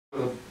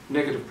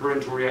negative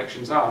parental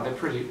reactions are. They're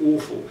pretty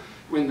awful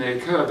when they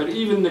occur, but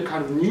even the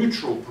kind of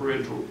neutral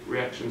parental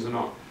reactions are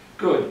not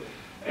good.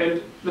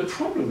 And the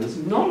problem is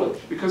knowledge,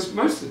 because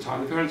most of the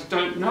time the parents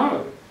don't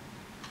know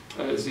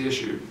is the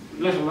issue,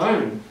 let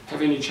alone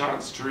have any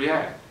chance to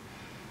react.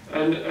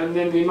 And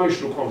then the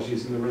emotional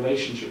qualities in the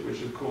relationship,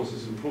 which of course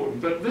is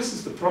important. But this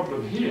is the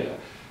problem here,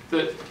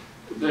 that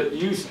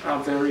youth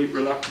are very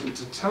reluctant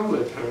to tell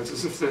their parents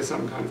as if they're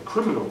some kind of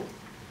criminal.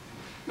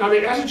 Now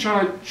the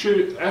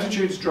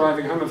attitudes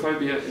driving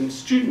homophobia in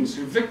students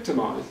who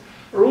victimize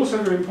are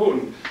also very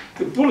important.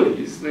 The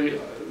bullies, the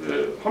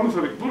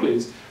homophobic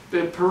bullies,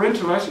 their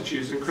parental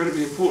attitudes are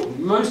incredibly important.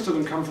 Most of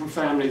them come from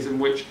families in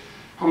which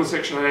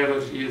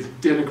homosexuality is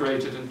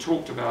denigrated and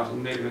talked about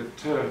in negative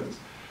terms.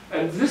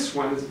 And this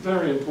one is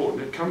very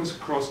important. It comes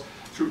across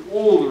through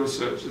all the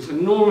research. There's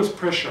enormous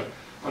pressure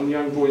on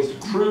young boys to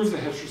prove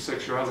their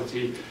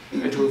heterosexuality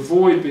and to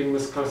avoid being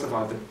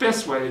misclassified. The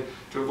best way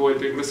to avoid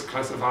being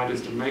misclassified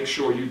is to make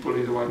sure you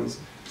bully the ones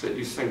that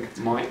you think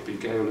might be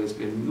gay or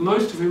lesbian,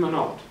 most of whom are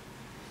not.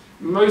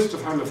 Most of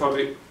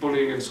homophobic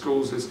bullying in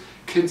schools is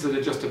kids that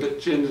are just a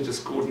bit gender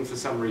discordant for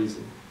some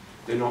reason.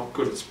 They're not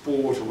good at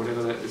sport or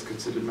whatever that is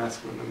considered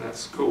masculine in that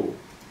school.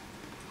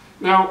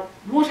 Now,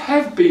 what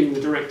have been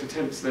the direct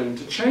attempts then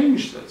to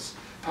change this,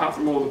 apart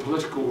from all the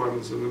political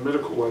ones and the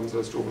medical ones I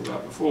was talking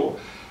about before?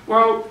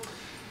 Well,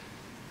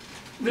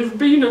 there have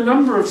been a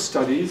number of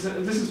studies.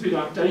 This has been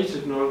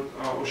updated, and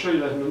I'll show you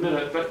that in a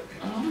minute, but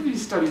a lot of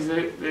these studies,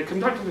 they're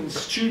conducted in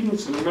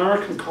students in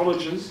American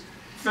colleges,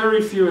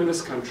 very few in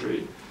this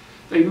country.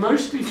 They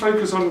mostly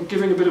focus on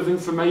giving a bit of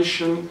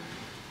information,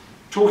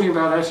 talking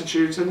about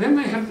attitudes, and then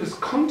they have this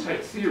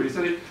contact theory.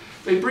 So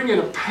they bring in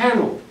a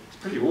panel, it's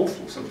pretty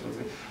awful sometimes,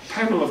 a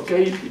panel of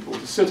gay people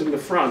to sit in the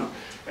front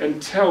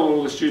and tell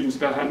all the students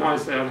about how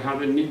nice they are and how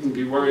they needn't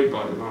be worried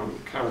by them. I'm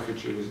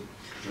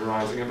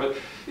caricaturizing it, but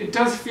it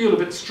does feel a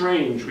bit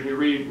strange when you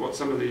read what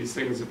some of these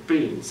things have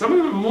been. Some of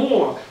them are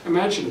more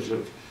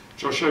imaginative,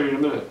 which I'll show you in a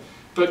minute,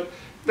 but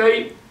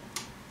they're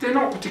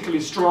not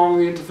particularly strong,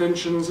 the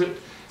interventions.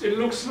 It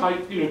looks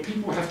like, you know,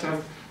 people have to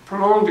have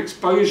prolonged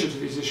exposure to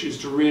these issues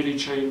to really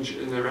change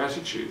in their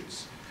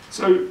attitudes.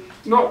 So,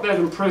 not that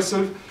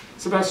impressive.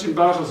 Sebastian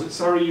Bartels at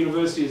Surrey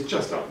University has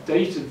just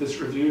updated this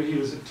review. He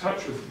was in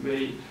touch with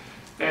me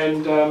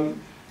and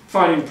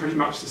finding pretty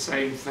much the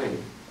same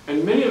thing.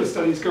 And many of the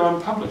studies go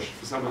unpublished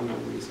for some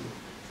unknown reason.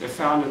 They're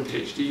found in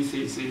PhD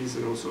theses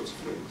and all sorts of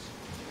things.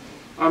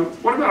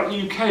 What about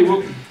the UK?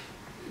 Well,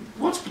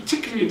 what's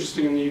particularly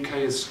interesting in the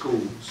UK is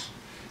schools.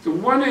 The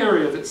one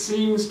area that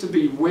seems to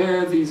be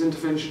where these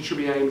interventions should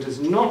be aimed is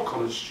not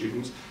college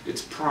students,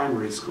 it's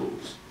primary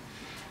schools.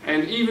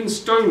 And even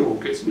Stonewall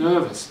gets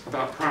nervous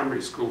about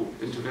primary school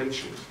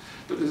interventions.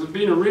 But there's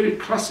been a really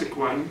classic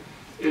one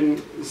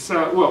in,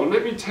 well,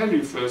 let me tell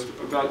you first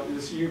about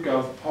this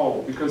YouGov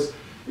poll, because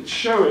it's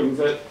showing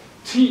that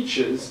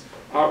teachers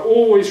are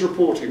always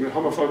reporting that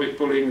homophobic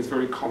bullying is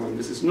very common.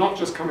 This is not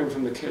just coming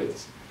from the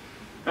kids.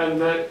 And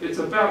that it's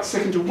about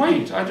second to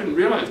weight. I didn't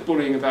realize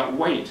bullying about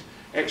weight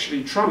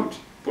actually trumped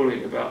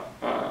bullying about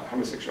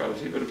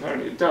homosexuality, but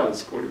apparently it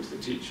does, according to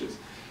the teachers.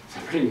 It's a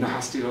pretty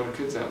nasty lot of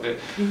kids out there.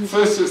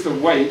 First it's the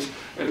weight,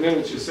 and then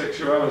it's your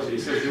sexuality.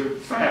 So if you're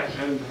fat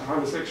and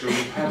homosexual,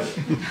 you've had it.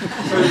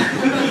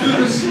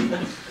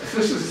 So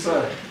this is,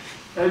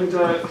 and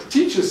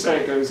teachers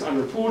say it goes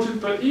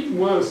unreported, but even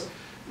worse,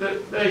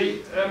 that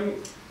they,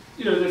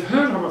 you know, they've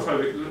heard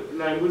homophobic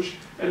language,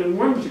 and in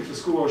one particular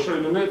school I'll show you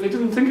in a minute, they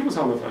didn't think it was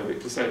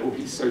homophobic to say, oh,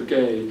 he's so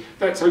gay.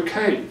 That's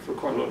okay for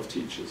quite a lot of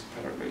teachers,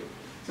 apparently.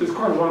 So there's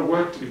quite a lot of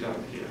work to be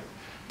done here.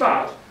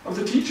 But of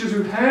the teachers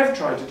who have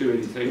tried to do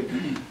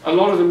anything, a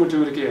lot of them would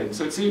do it again.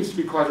 So it seems to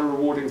be quite a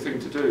rewarding thing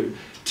to do.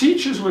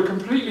 Teachers were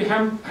completely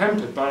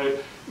hampered by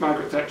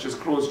Margaret Thatcher's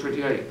Clause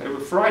 28. They were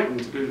frightened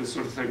to do this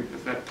sort of thing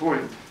at that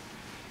point.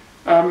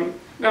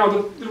 Now,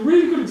 the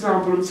really good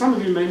example, and some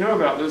of you may know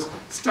about this,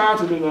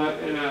 started in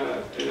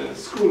a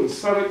school in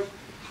Southwark,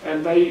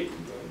 and they,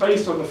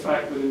 based on the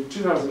fact that in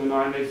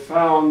 2009 they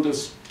found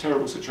this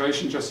terrible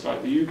situation, just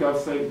like the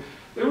YouGov thing.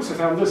 They also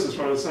found this, as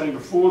I was saying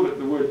before, that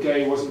the word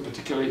gay wasn't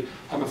particularly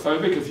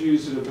homophobic, if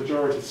used in a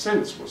pejorative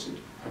sense, wasn't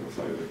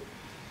homophobic.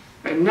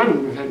 And none of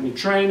them had any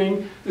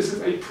training. This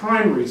is a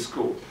primary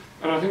school,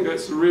 and I think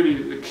that's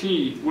really the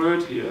key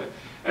word here.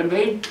 And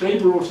they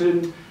brought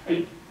in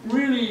a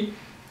really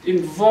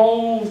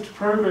involved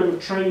program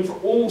of training for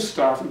all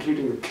staff,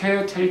 including the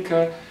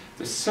caretaker,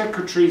 the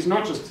secretaries,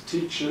 not just the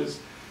teachers.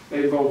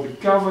 They involved the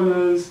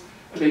governors,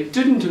 and they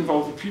didn't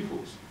involve the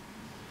pupils.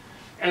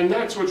 And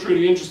that's what's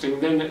really interesting.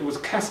 Then it was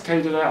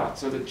cascaded out.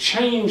 So the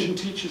change in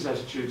teachers'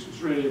 attitudes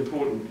was really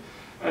important.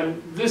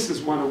 And this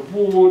has won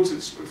awards.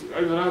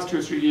 Over the last 2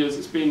 or 3 years,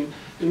 it's been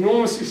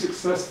enormously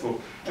successful.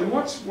 And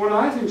what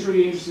I think is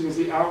really interesting is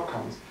the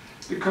outcomes.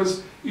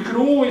 Because you can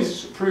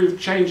always prove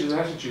changes in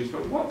attitudes,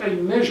 but what they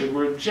measured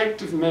were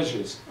objective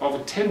measures of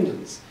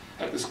attendance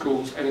at the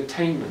schools, and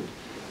attainment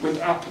went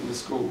up in the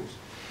schools.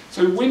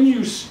 So when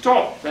you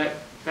stop that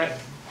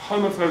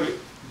homophobic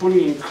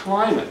bullying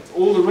climate,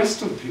 all the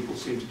rest of the people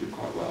seem to do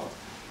quite well.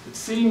 It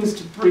seems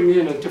to bring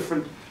in a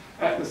different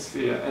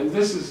atmosphere, and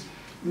this has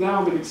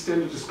now been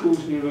extended to schools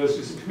and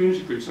universities and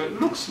community groups. So it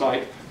looks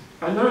like,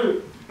 I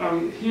know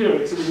here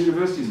it's in the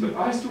universities, but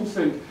I still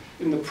think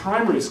in the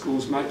primary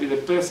schools might be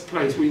the best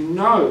place. We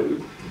know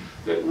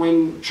that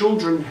when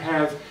children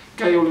have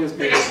gay or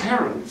lesbian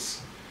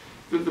parents,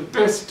 that the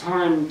best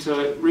time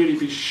to really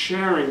be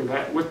sharing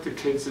that with the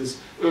kids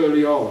is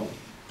early on,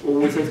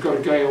 or if they've got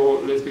a gay or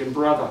lesbian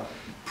brother.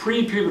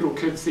 Pre-pubertal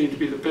kids seem to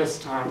be the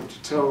best time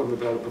to tell them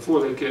about it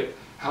before they get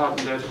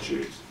hardened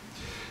attitudes.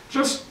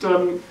 Just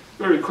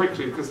very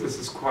quickly, because this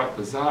is quite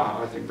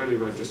bizarre, I think, but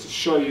anyway, just to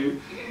show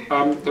you,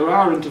 there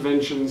are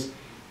interventions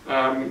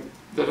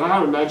that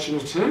are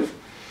imaginative.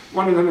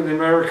 One of them in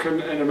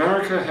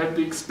America had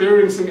the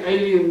Experiencing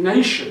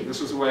Alienation. This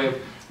was a way of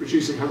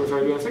reducing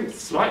homophobia. I think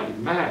it's slightly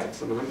mad,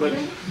 some of them, but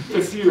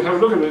if you have a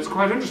look at it, it's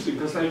quite interesting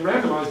because they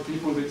randomized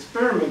people. The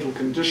experimental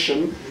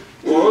condition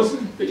was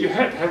that you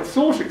had to have a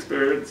thought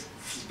experiment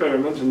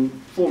and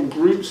form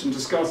groups and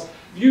discuss.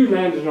 If you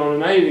landed on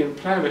an alien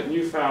planet and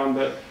you found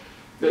that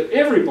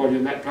everybody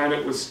on that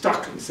planet was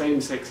stuck in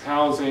same-sex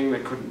housing, they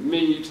couldn't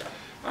meet,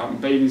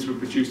 babies were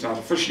produced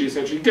artificially,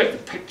 etc. You get the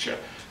picture.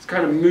 It's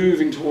kind of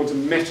moving towards a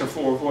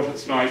metaphor of what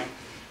it's like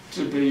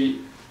to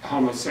be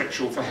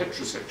homosexual for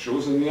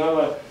heterosexuals, and the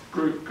other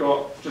group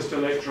got just a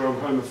lecture on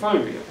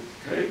homophobia.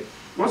 Okay?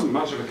 It wasn't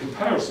much of a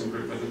comparison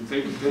group, I didn't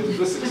think, compared to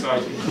this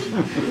exciting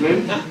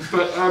then.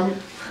 But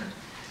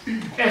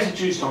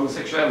attitudes to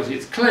homosexuality,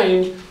 it's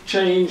claimed,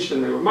 changed,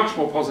 and they were much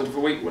more positive a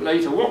week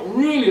later. What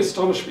really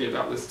astonished me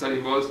about this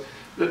study was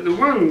that the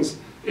ones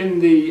in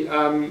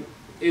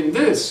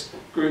this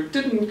group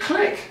didn't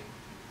click.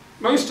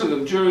 Most of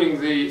them during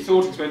the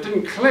thought experiment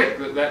didn't click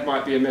that that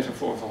might be a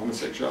metaphor for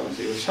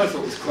homosexuality, which I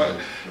thought was quite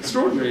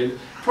extraordinary and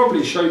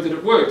probably showed that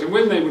it worked. And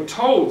when they were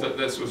told that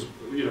this was,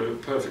 you know,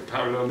 perfect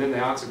parallel, and then they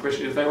answered the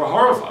question if they were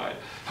horrified.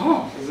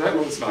 Oh, is that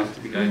what it's like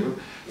to be gay?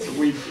 It's a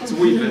wee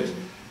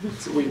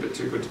bit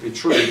too good to be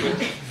true.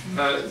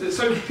 But,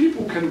 so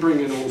people can bring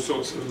in all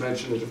sorts of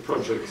imaginative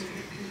projects.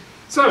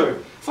 So,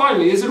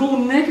 finally, is it all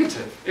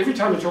negative? Every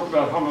time you talk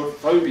about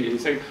homophobia, you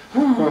think,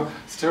 oh,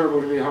 it's terrible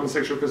to be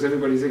homosexual because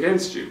everybody's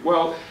against you.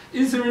 Well,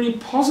 is there any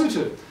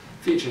positive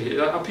feature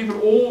here? Are people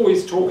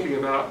always talking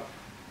about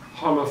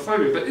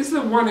homophobia? But is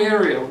there one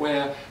area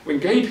where, when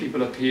gay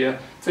people appear,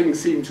 things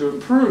seem to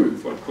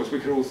improve? Well, of course,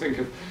 we can all think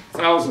of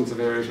thousands of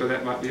areas where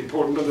that might be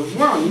important, but there's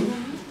one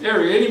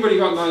area, anybody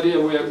got an idea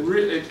where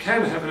it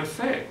can have an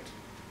effect?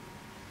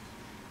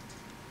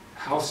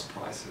 House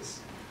prices.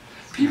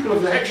 People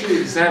have actually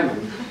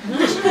examined,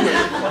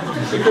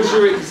 because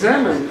you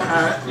examine,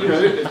 you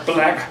know, if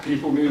black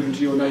people move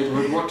into your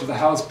neighborhood, what do the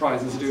house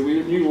prices do?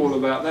 We knew all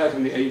about that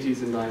in the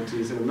 80s and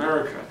 90s in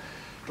America.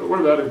 But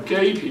what about if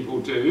gay people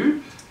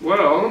do?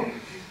 Well,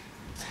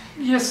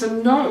 yes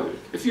and no.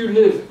 If you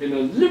live in a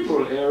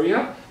liberal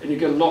area and you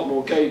get a lot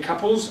more gay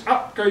couples,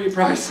 up go your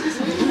prices.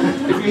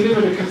 If you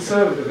live in a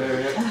conservative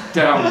area,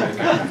 down they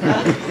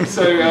go.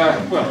 So,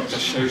 well, it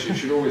just shows you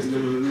should always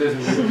live in a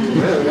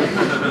liberal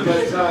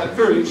area. But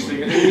very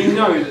interesting. And we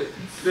know that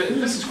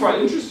this is quite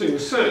interesting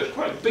research,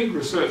 quite big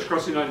research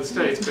across the United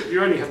States, but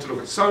you only have to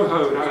look at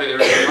Soho and other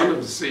areas in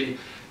London to see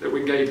that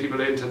when gay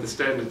people enter, the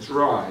standards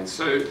rise.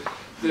 So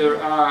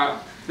there are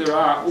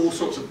all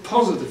sorts of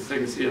positive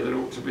things here that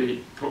ought to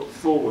be put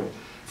forward.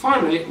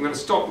 Finally, I'm going to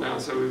stop now,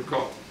 so we've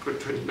got a good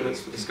 20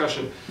 minutes for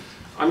discussion.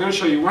 I'm going to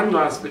show you one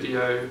last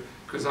video,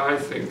 because I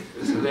think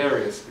it's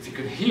hilarious. If you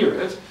can hear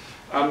it,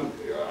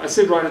 I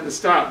said right at the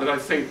start that I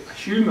think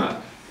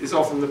humour is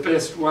often the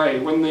best way.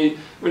 When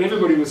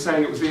everybody was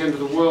saying it was the end of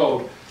the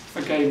world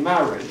for gay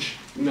marriage,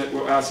 and that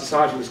our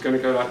society was going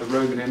to go like the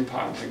Roman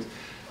Empire and things,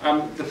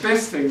 the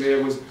best thing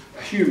there was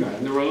humour,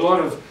 and there were a lot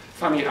of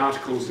funny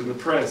articles in the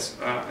press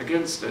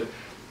against it.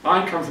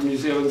 I come from New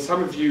Zealand.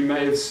 Some of you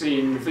may have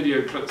seen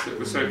video clips that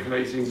were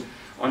circulating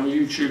on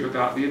YouTube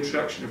about the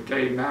introduction of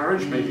gay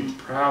marriage, maybe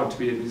proud to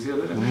be a New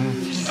Zealander,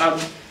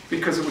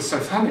 because it was so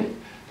funny.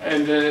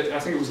 And I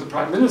think it was the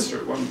Prime Minister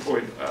at one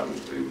point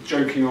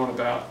joking on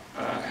about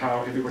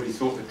how everybody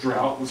thought the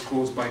drought was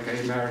caused by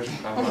gay marriage,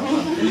 blah, blah,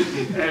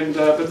 blah. And,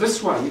 but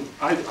this one,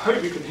 I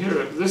hope you can hear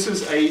it. This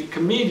is a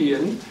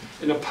comedian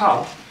in a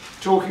pub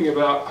talking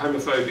about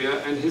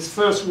homophobia, and his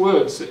first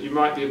words, that you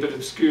might be a bit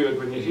obscured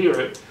when you hear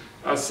it,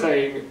 are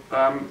saying,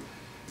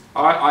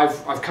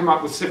 I've come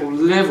up with several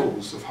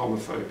levels of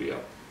homophobia.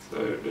 So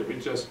let me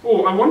just,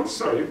 I wanted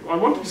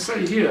to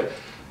say here,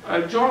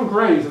 John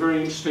Gray is a very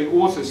interesting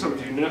author, some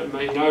of you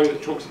may know,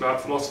 that talks about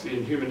philosophy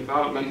and human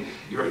development.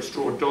 He wrote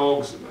Straw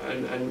Dogs,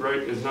 and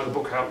wrote, there's another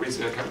book out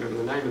recently, I can't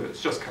remember the name of it,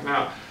 it's just come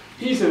out.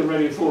 He's in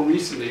Radio 4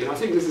 recently, and I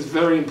think this is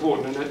very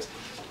important, and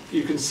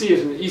you can see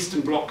it in the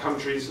Eastern Bloc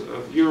countries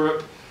of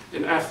Europe,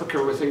 in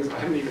Africa, where things, I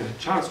haven't even had a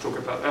chance to talk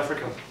about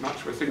Africa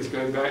much, where things are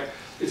going back.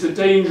 It's a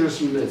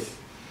dangerous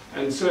myth,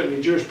 and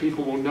certainly Jewish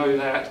people will know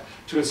that,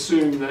 to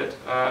assume that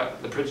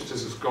the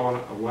prejudice has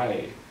gone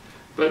away.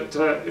 But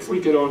if we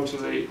get on to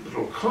the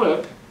little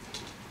clip,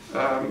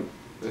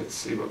 let's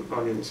see what the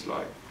volume's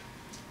like.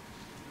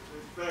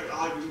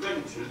 I've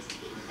invented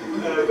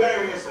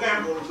various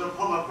levels of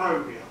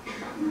homophobia.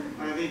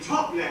 The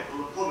top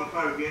level of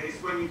homophobia is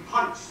when you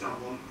punch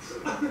someone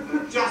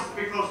just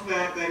because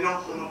they're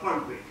not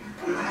homophobic.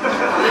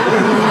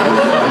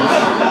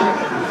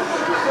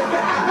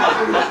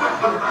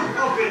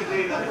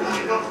 Obviously,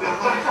 that's not the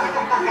highest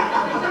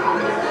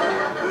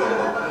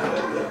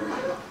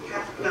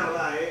level.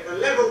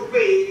 Level B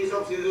is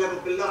obviously the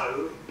level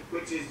below,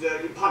 which is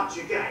you punch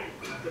again.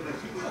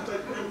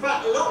 In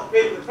fact, a lot of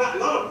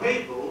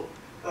people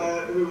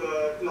who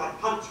like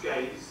punch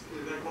gays,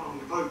 they're quite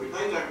homophobic,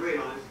 they don't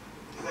realise,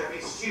 they're a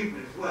bit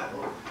stupid as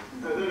well,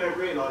 they don't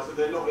realise that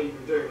they're not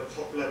even doing the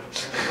top level.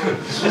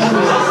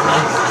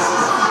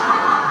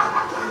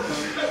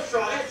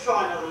 Let's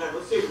try another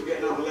level, see if we get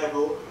another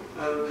level,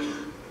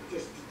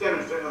 just to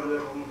demonstrate another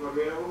level of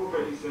homophobia. We're all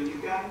ready, so you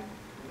go.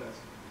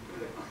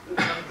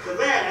 So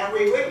there,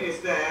 we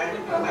witnessed there,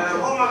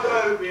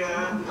 homophobia,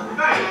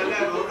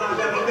 level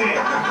D.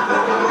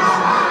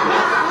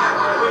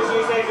 Which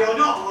you said you're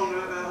not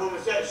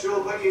homosexual,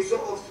 but you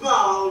sort of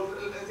smiled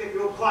as if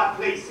you're quite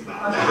pleased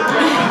about that.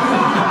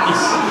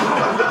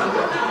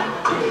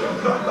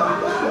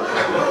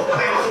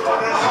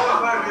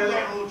 Homophobia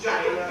level J,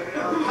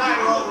 man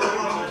or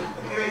woman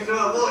who is to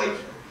avoid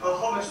a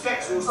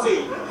homosexual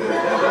scene.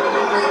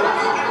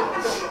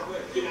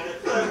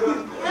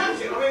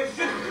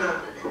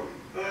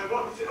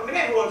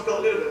 Everyone's got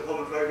a little bit of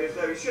homophobia, so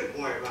you shouldn't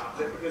worry about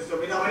it, because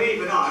even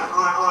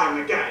I'm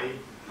a gay,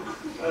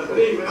 but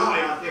even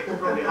I think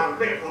probably have a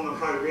bit of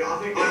homophobia. I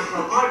think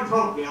I'm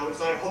probably, I would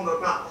say,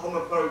 about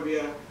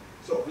homophobia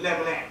sort of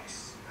level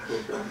X.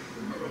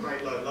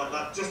 Very low,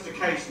 like just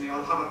occasionally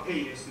I'll have a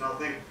penis and I'll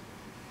think,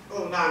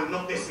 oh no,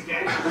 not this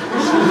again.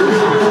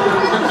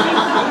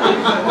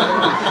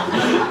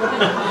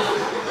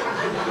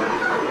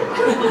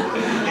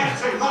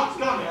 That's too much,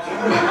 doesn't it?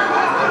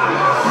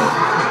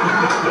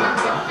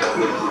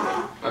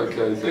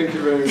 Okay, thank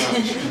you very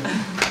much.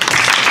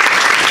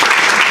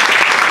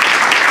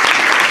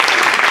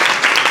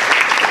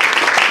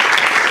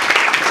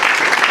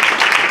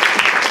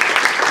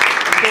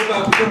 We've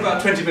got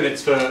about 20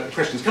 minutes for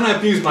questions. Can I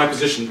abuse my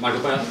position,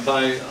 Michael,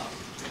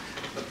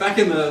 back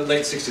in the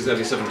late 60s,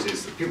 early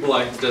 70s, people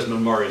like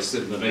Desmond Morris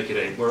in The Naked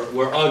Ape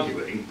were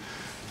arguing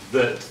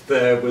that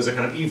there was a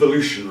kind of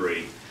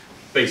evolutionary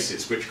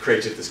basis which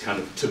created this kind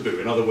of taboo.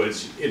 In other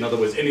words,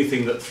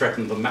 anything that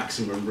threatened the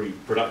maximum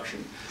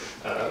reproduction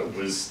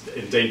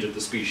endangered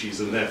the species,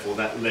 and therefore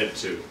that led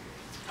to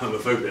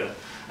homophobia.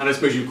 And I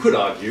suppose you could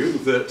argue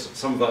that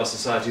some of our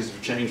societies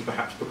have changed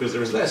perhaps because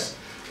there is less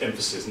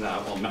emphasis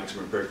now on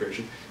maximum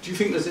procreation. Do you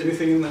think there's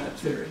anything in that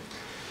theory?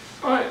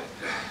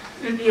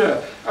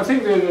 Yeah, I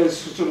think there's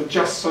sort of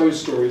just so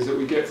stories that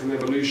we get from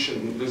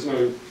evolution. There's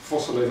no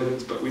fossil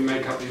evidence, but we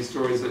make up these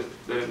stories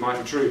that might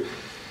be true.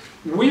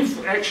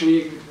 We've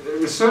actually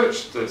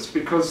researched this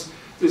because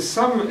there's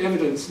some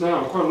evidence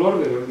now, quite a lot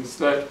of evidence,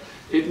 that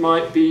it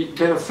might be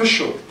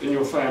beneficial in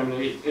your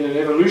family, in an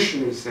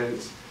evolutionary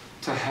sense,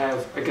 to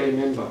have a gay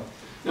member.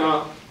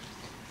 Now,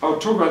 I'll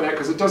talk about that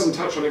because it doesn't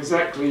touch on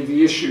exactly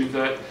the issue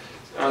that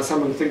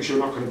someone thinks you're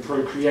not going to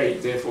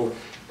procreate, therefore.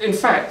 In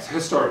fact,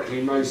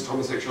 historically, most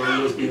homosexual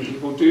and lesbian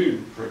people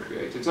do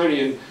procreate. It's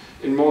only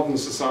in modern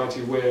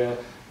society where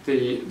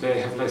they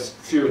have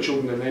fewer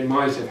children than they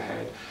might have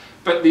had.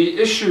 But the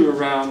issue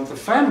around the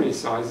family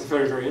size is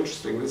very, very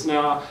interesting. There's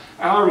now,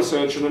 our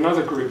research and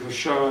another group have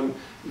shown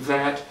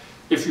that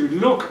if you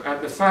look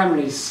at the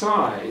family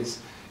size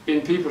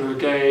in people who are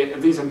gay,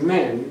 these are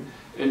men,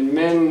 in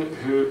men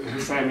who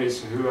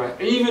families who are,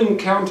 even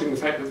counting the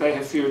fact that they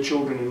have fewer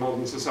children in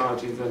modern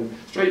society than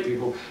straight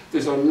people,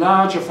 there's a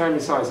larger family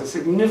size, a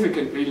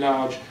significantly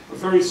large, a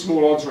very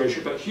small odds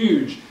ratio, but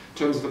huge in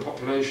terms of the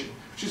population,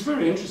 which is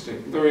very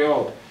interesting, very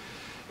odd.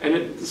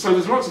 And so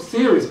there's lots of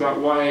theories about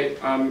why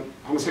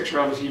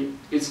homosexuality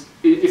is,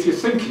 if you're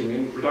thinking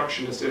in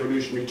reductionist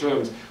evolutionary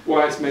terms,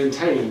 why it's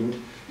maintained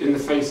in the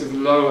face of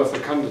lower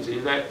fecundity.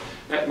 That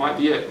might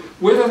be it.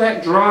 Whether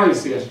that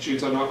drives the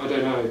attitudes or not, I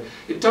don't know.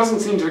 It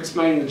doesn't seem to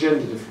explain the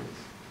gender difference.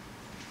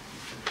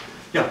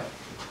 Yeah.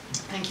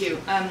 Thank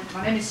you.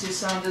 My name is Sue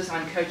Sanders.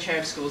 I'm co-chair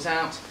of Schools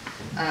Out.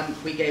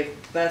 We gave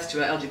birth to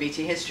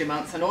LGBT History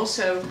Month and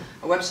also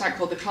a website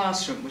called The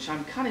Classroom, which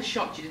I'm kind of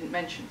shocked you didn't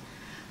mention.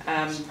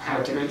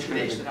 How to mention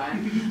it? That I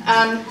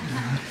am.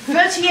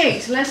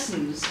 38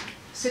 lessons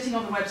sitting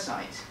on the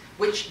website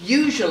which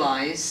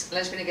usualise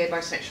lesbian and gay,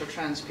 bisexual,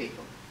 trans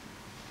people.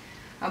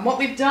 And what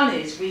we've done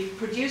is we've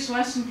produced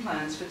lesson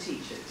plans for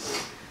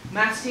teachers,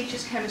 maths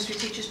teachers, chemistry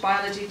teachers,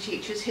 biology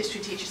teachers,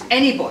 history teachers,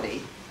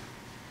 anybody,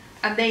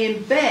 and they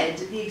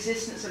embed the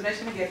existence of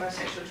lesbian and gay,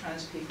 bisexual,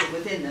 trans people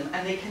within them,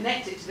 and they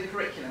connect it to the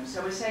curriculum.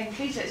 So we're saying,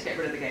 please let's get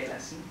rid of the gay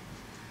lesson.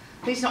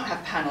 Please not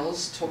have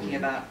panels talking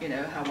about, you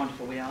know, how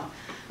wonderful we are.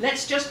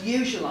 Let's just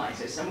usualise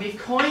this. And we've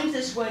coined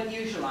this word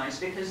usualise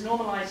because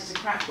normalise is a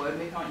crap word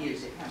and we can't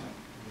use it, can we?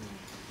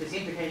 Because the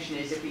implication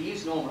is if we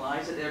use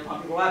normalise, that there are people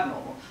who are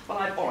abnormal. Well,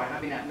 all right,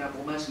 I've been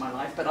abnormal most of my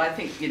life, but I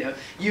think, you know,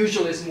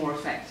 usual is more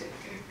effective.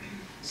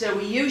 So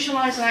we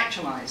usualise and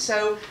actualise.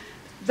 So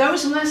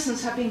Those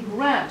lessons have been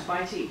grabbed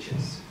by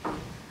teachers.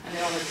 And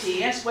they're on the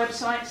TES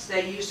websites,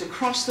 they're used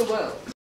across the world.